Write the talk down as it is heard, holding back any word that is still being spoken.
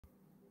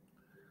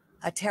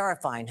A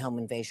terrifying home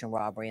invasion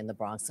robbery in the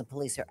Bronx, and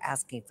police are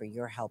asking for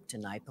your help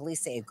tonight.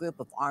 Police say a group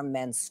of armed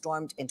men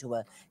stormed into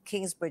a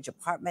Kingsbridge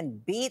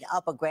apartment, beat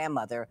up a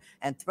grandmother,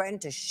 and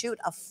threatened to shoot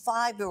a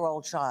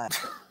 5-year-old child.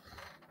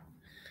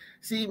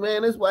 See,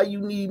 man, that's why you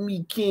need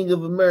me king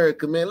of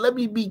America, man. Let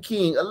me be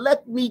king.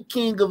 Elect me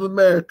king of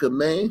America,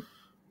 man.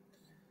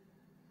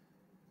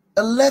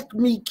 Elect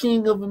me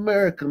king of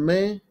America,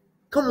 man.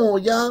 Come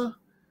on, y'all.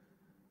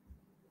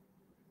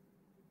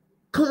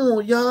 Come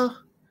on, y'all.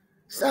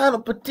 Sign a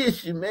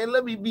petition, man.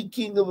 Let me be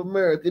king of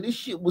America. This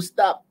shit was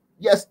stopped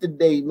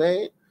yesterday,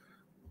 man.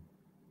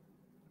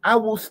 I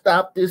will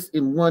stop this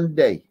in one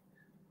day.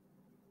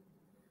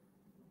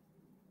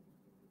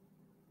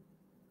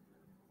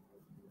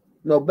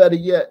 No, better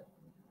yet,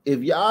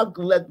 if y'all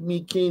elect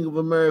me king of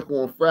America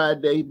on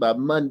Friday, by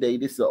Monday,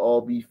 this will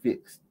all be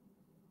fixed.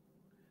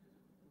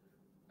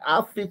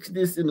 I'll fix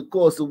this in the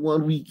course of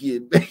one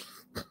weekend, man.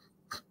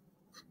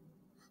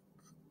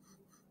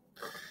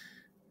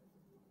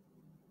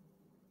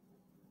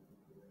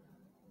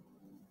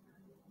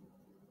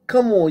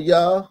 Come on,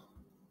 y'all.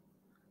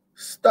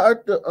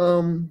 Start the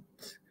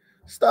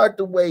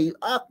wave.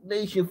 Ock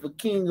Nation for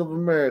King of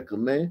America,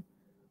 man.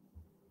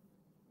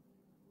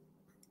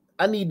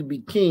 I need to be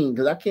king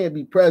because I can't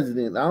be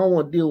president. I don't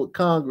want to deal with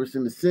Congress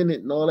and the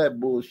Senate and all that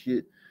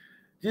bullshit.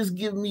 Just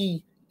give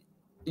me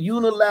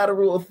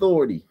unilateral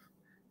authority.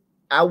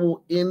 I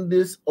will end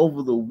this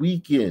over the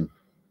weekend.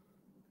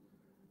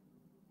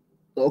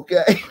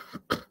 Okay?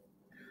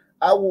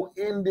 I will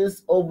end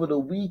this over the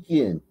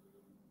weekend.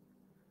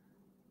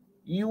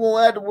 You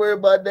won't have to worry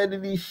about none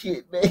of this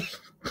shit, man.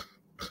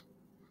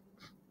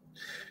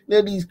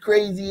 None of these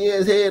crazy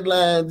ass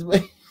headlines,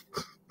 man.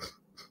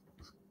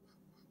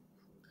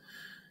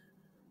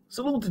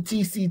 Salute to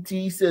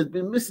TCT. Says,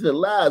 been missing the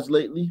lives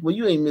lately. Well,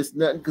 you ain't missed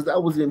nothing because I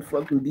was in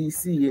fucking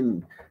DC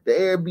and the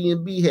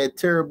Airbnb had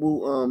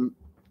terrible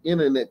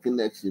internet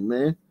connection,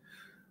 man.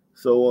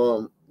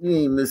 So you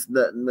ain't missed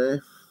nothing, man.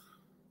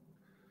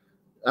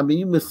 I mean,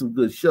 you missed some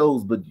good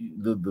shows, but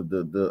the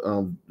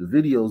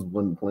videos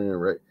wasn't playing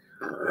right.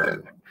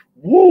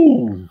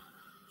 Woo!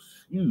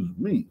 Excuse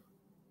me.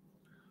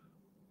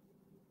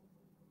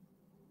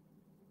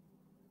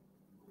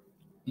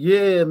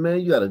 Yeah,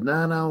 man, you got a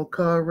 9-hour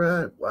car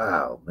ride?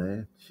 Wow,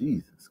 man.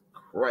 Jesus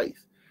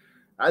Christ.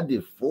 I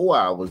did 4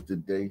 hours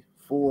today.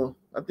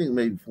 I think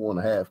maybe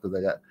 4.5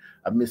 because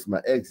I missed my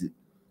exit.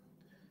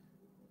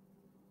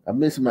 I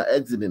missed my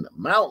exit in the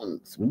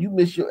mountains. When you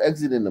miss your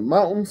exit in the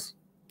mountains,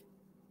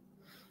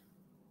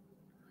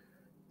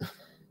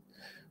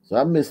 so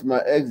I missed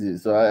my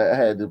exit. So I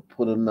had to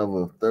put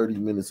another 30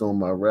 minutes on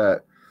my ride.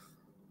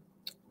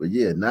 But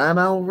yeah,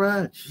 9-hour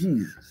ride?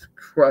 Jesus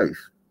Christ.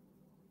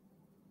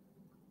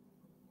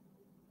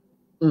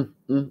 But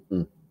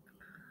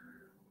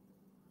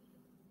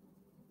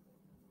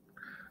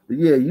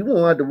yeah, you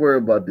won't have to worry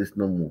about this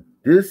no more.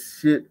 This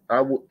shit,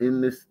 I will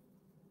end this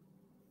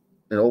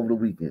and over the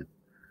weekend.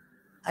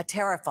 A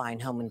terrifying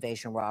home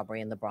invasion robbery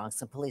in the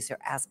Bronx, and police are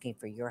asking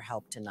for your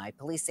help tonight.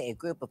 Police say a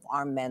group of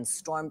armed men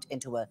stormed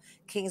into a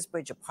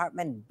Kingsbridge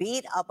apartment,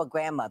 beat up a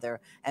grandmother,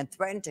 and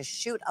threatened to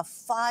shoot a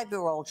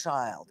 5-year-old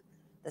child.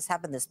 This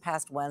happened this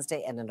past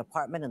Wednesday in an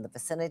apartment in the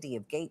vicinity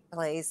of Gate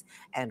Place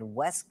and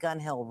West Gun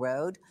Hill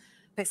Road.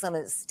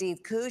 Pixel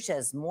Steve Cooge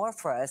has more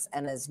for us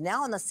and is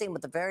now on the scene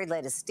with the very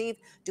latest. Steve,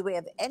 do we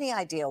have any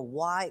idea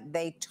why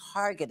they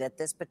targeted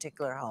this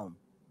particular home?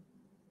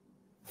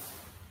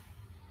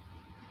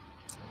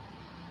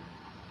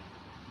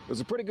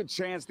 There's a pretty good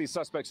chance these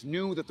suspects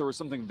knew that there was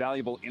something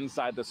valuable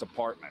inside this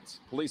apartment.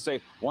 Police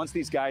say once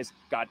these guys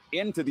got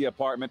into the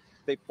apartment,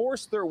 they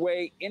forced their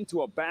way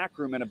into a back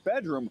room and a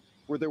bedroom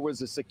where there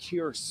was a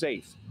secure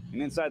safe.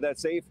 And inside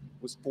that safe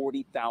was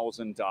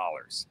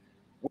 $40,000.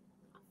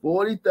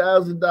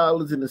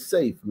 $40,000 in the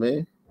safe,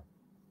 man.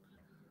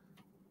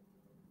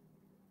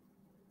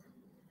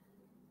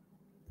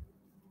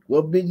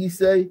 What Biggie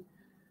say?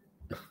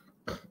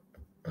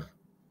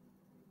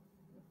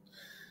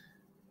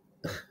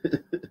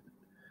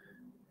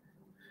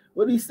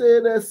 What he say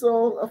in that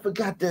song? I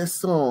forgot that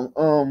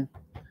song.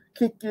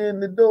 Kick in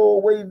the door,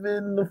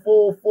 waving the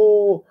 4-4.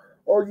 All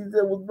you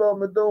said was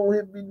mama, don't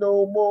hit me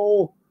no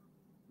more.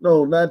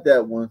 No, not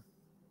that one.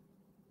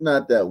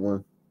 Not that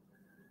one.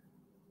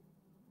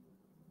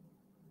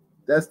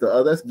 That's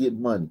that's Get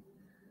Money.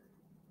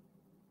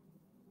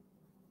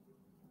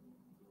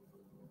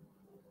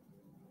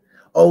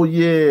 Oh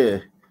yeah.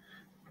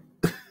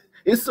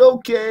 It's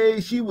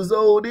okay. She was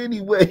old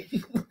anyway.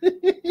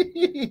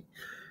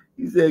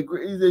 He said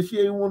she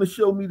didn't want to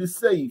show me the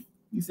safe.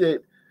 He said,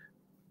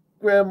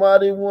 Grandma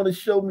didn't want to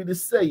show me the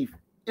safe.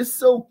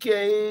 It's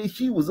okay.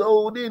 She was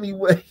old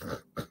anyway.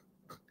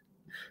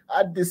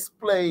 I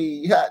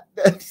display hot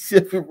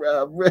 97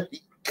 round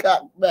ready.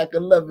 Cock back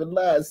 11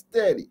 lines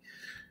steady.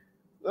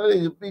 I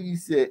think Biggie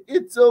said,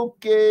 it's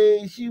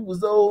okay. She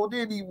was old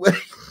anyway.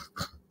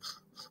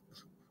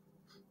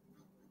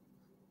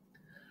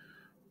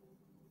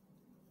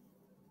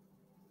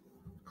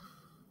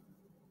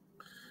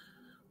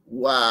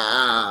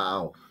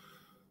 Wow.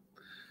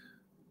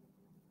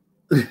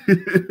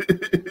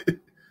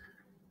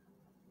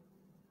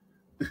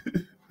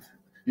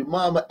 Your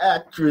mama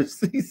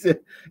actress. He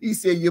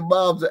said your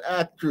mom's an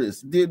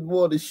actress. Didn't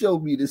want to show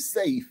me the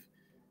safe.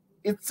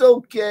 It's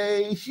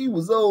okay. She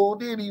was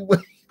old anyway.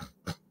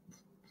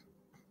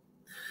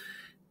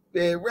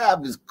 Man,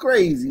 rap is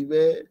crazy,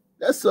 man.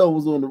 That song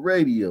was on the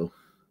radio.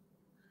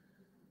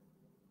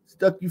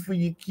 Stuck you for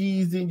your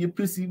keys in your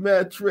pissy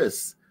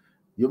mattress.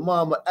 Your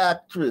mama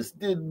actress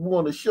didn't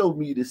want to show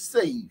me the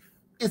safe.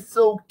 It's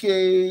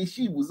okay.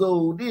 She was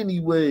old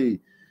anyway.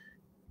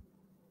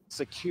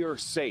 Secure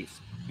safe.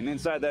 And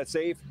inside that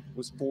safe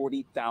was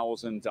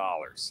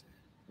 $40,000.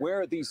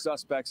 Where these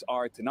suspects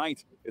are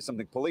tonight is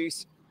something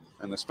police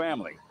and this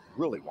family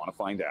really want to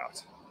find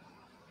out.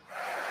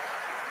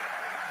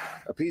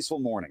 A peaceful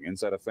morning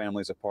inside a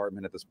family's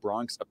apartment at this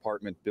Bronx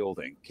apartment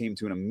building came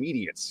to an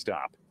immediate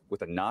stop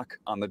with a knock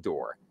on the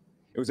door.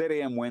 It was 8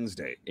 a.m.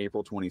 Wednesday,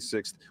 April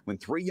 26th, when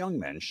 3 young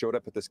men showed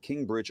up at this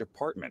Kingbridge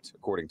apartment,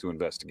 according to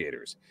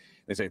investigators.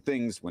 They say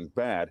things went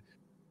bad.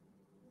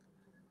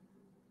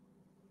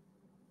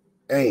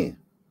 And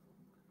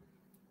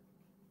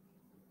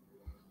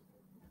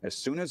as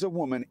soon as a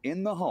woman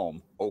in the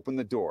home opened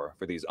the door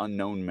for these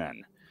unknown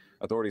men,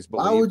 authorities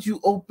believe... Why would you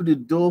open the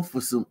door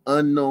for some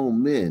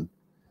unknown men?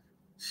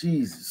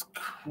 Jesus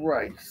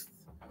Christ.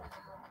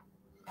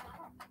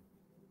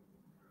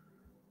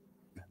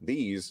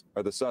 These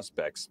are the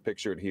suspects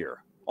pictured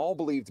here, all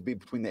believed to be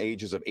between the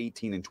ages of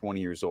 18 and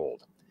 20 years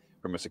old.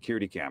 From a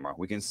security camera,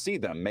 we can see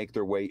them make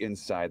their way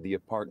inside the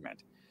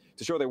apartment.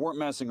 To show they weren't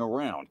messing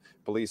around,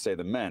 police say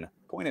the men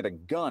pointed a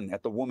gun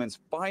at the woman's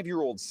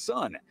 5-year-old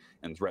son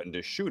and threatened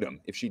to shoot him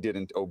if she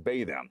didn't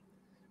obey them.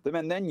 The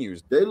men then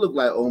used... They look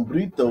like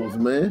hombritos,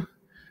 man.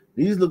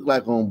 These look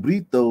like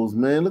hombritos,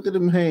 man. Look at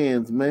them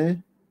hands,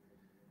 man.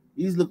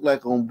 These look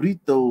like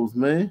hombritos,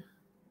 man.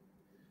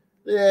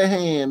 Look at that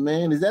hand,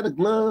 man. Is that a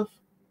glove?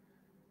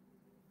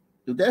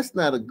 If that's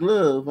not a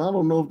glove, I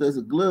don't know if that's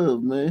a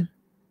glove, man.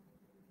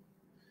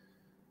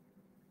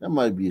 That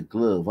might be a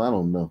glove. I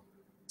don't know.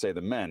 Say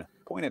the men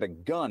pointed a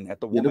gun at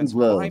the woman's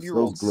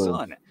 5-year-old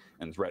son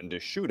and threatened to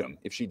shoot him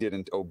if she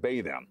didn't obey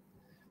them.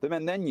 The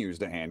men then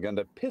used a handgun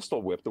to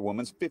pistol whip the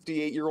woman's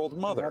 58-year-old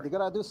mother. Yeah, they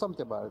gotta do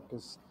something about it,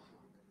 because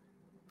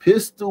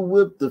pistol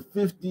whip the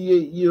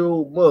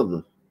 58-year-old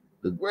mother,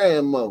 the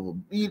grandmother.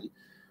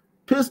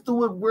 Pistol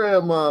whip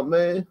grandma,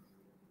 man.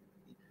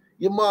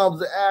 Your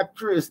mom's an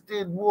actress.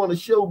 Didn't want to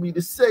show me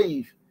the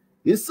safe.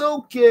 It's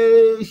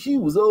okay. She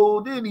was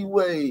old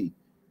anyway.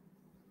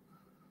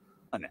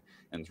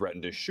 And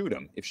threatened to shoot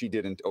him if she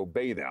didn't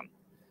obey them.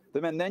 The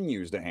men then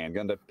used a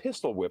handgun to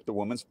pistol whip the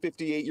woman's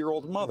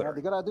 58-year-old mother. Yeah,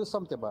 they gotta do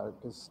something about it,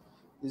 because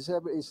it's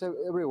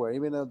everywhere.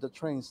 Even the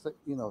trains,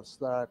 you know,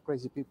 there are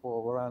crazy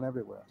people around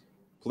everywhere.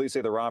 Police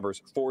say the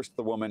robbers forced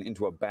the woman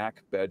into a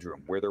back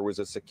bedroom where there was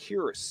a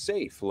secure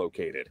safe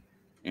located.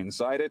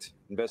 Inside it,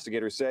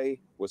 investigators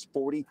say, was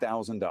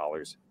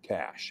 $40,000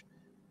 cash.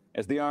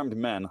 As the armed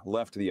men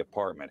left the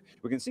apartment,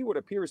 we can see what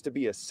appears to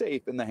be a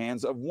safe in the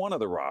hands of one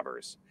of the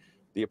robbers.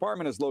 The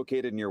apartment is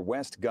located near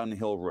West Gun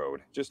Hill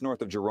Road, just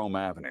north of Jerome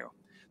Avenue.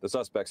 The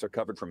suspects are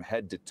covered from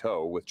head to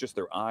toe with just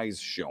their eyes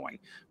showing.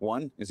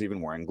 One is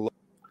even wearing gloves.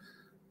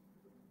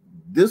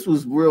 This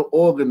was real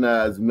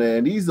organized,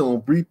 man. These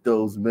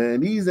hombritos,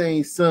 man. These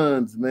ain't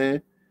sons,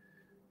 man.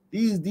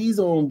 These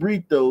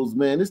hombritos,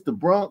 man. It's the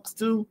Bronx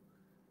too.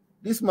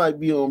 This might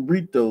be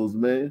hombritos,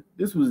 man.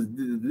 This.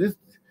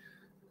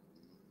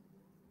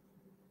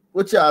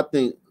 What y'all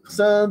think?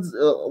 Sons,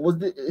 was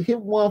the hit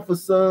 1 for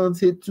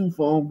sons, hit 2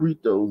 for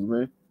hombritos,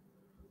 man.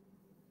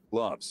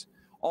 Gloves.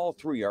 All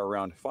 3 are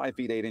around 5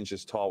 feet 8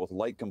 inches tall with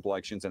light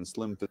complexions and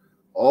slim.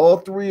 All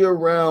 3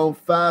 around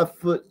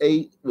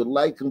 5'8" with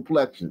light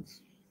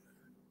complexions.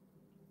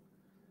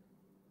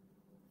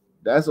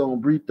 That's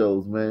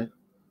hombritos, man.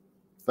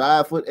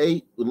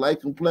 5'8" with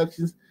light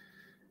complexions.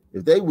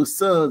 If they were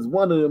sons,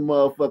 one of them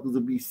motherfuckers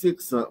would be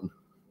 6 something.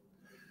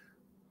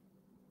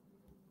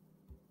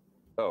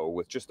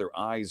 With just their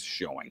eyes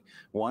showing.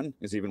 One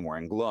is even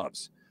wearing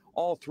gloves.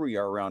 All 3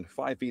 are around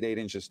 5 feet 8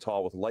 inches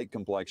tall with light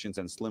complexions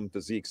and slim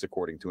physiques,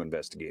 according to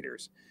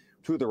investigators.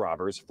 2 of the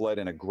robbers fled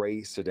in a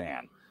gray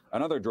sedan.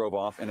 Another drove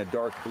off in a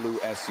dark blue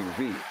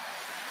SUV.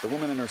 The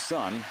woman and her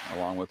son,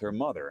 along with her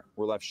mother,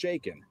 were left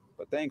shaken,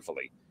 but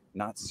thankfully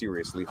not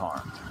seriously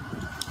harmed.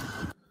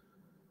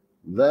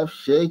 Left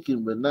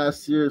shaken, but not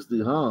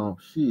seriously harmed.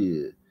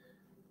 Shit.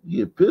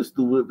 You get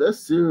pistol whipped, that's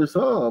serious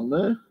harm,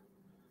 man.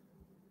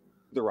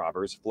 The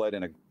robbers fled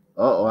in a...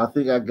 Uh-oh, I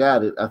think I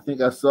got it. I think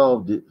I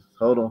solved it.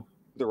 Hold on.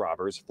 The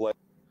robbers fled...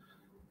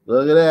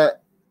 Look at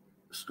that.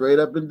 Straight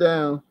up and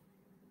down.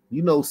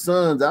 You know,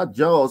 sons, our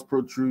jaws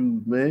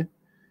protrude, man.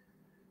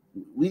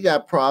 We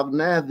got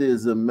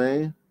prognathism,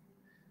 man.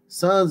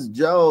 Sons'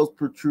 jaws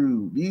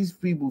protrude. These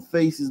people's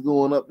faces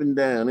going up and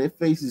down. Their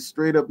faces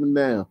straight up and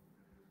down.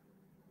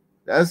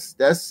 That's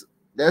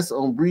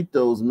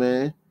hombritos,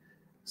 man.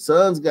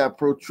 Sons got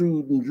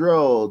protruding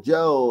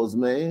jaws,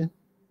 man.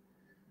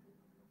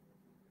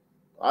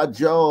 Our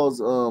jaw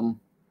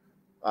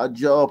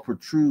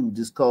protrudes.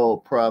 It's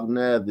called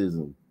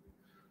prognathism.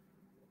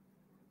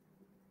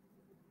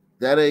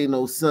 That ain't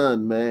no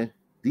son, man.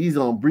 These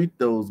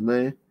hombritos,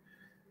 man.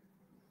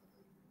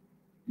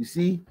 You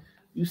see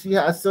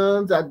how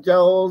sons, our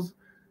jaws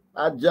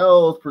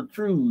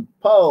protrude.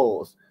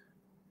 Pause.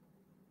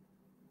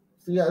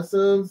 See how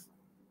sons,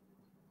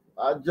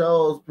 our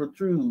jaws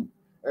protrude.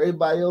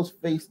 Everybody else's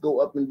face go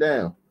up and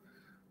down.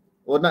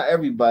 Well, not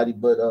everybody,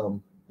 but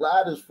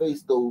Glider's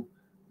face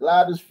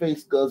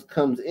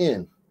comes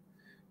in.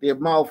 Their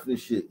mouth and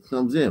shit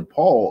comes in.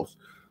 Pause.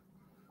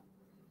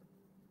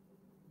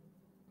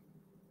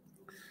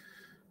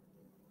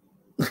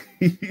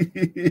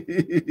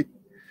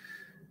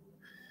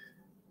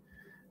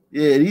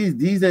 Yeah,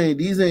 these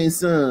ain't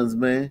sons,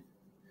 man.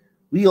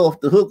 We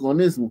off the hook on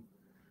this one.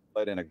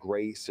 In a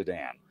gray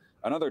sedan.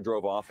 Another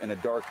drove off in a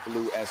dark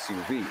blue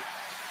SUV.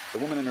 The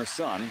woman and her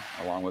son,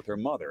 along with her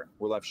mother,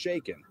 were left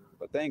shaken,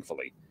 but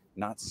thankfully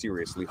not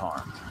seriously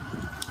harmed.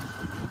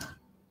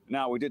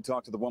 Now, we did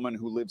talk to the woman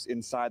who lives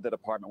inside that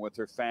apartment with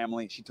her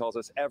family. She tells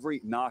us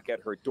every knock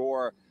at her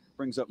door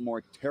brings up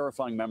more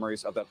terrifying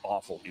memories of that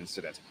awful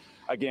incident.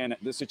 Again,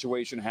 this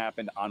situation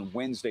happened on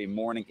Wednesday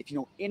morning. If you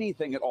know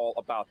anything at all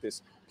about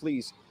this,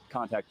 please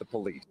contact the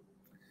police.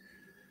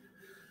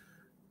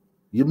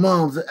 Your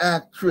mom's an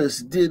actress,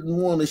 didn't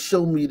want to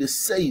show me the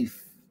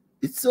safe.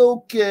 It's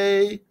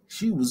okay.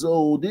 She was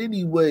old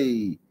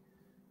anyway.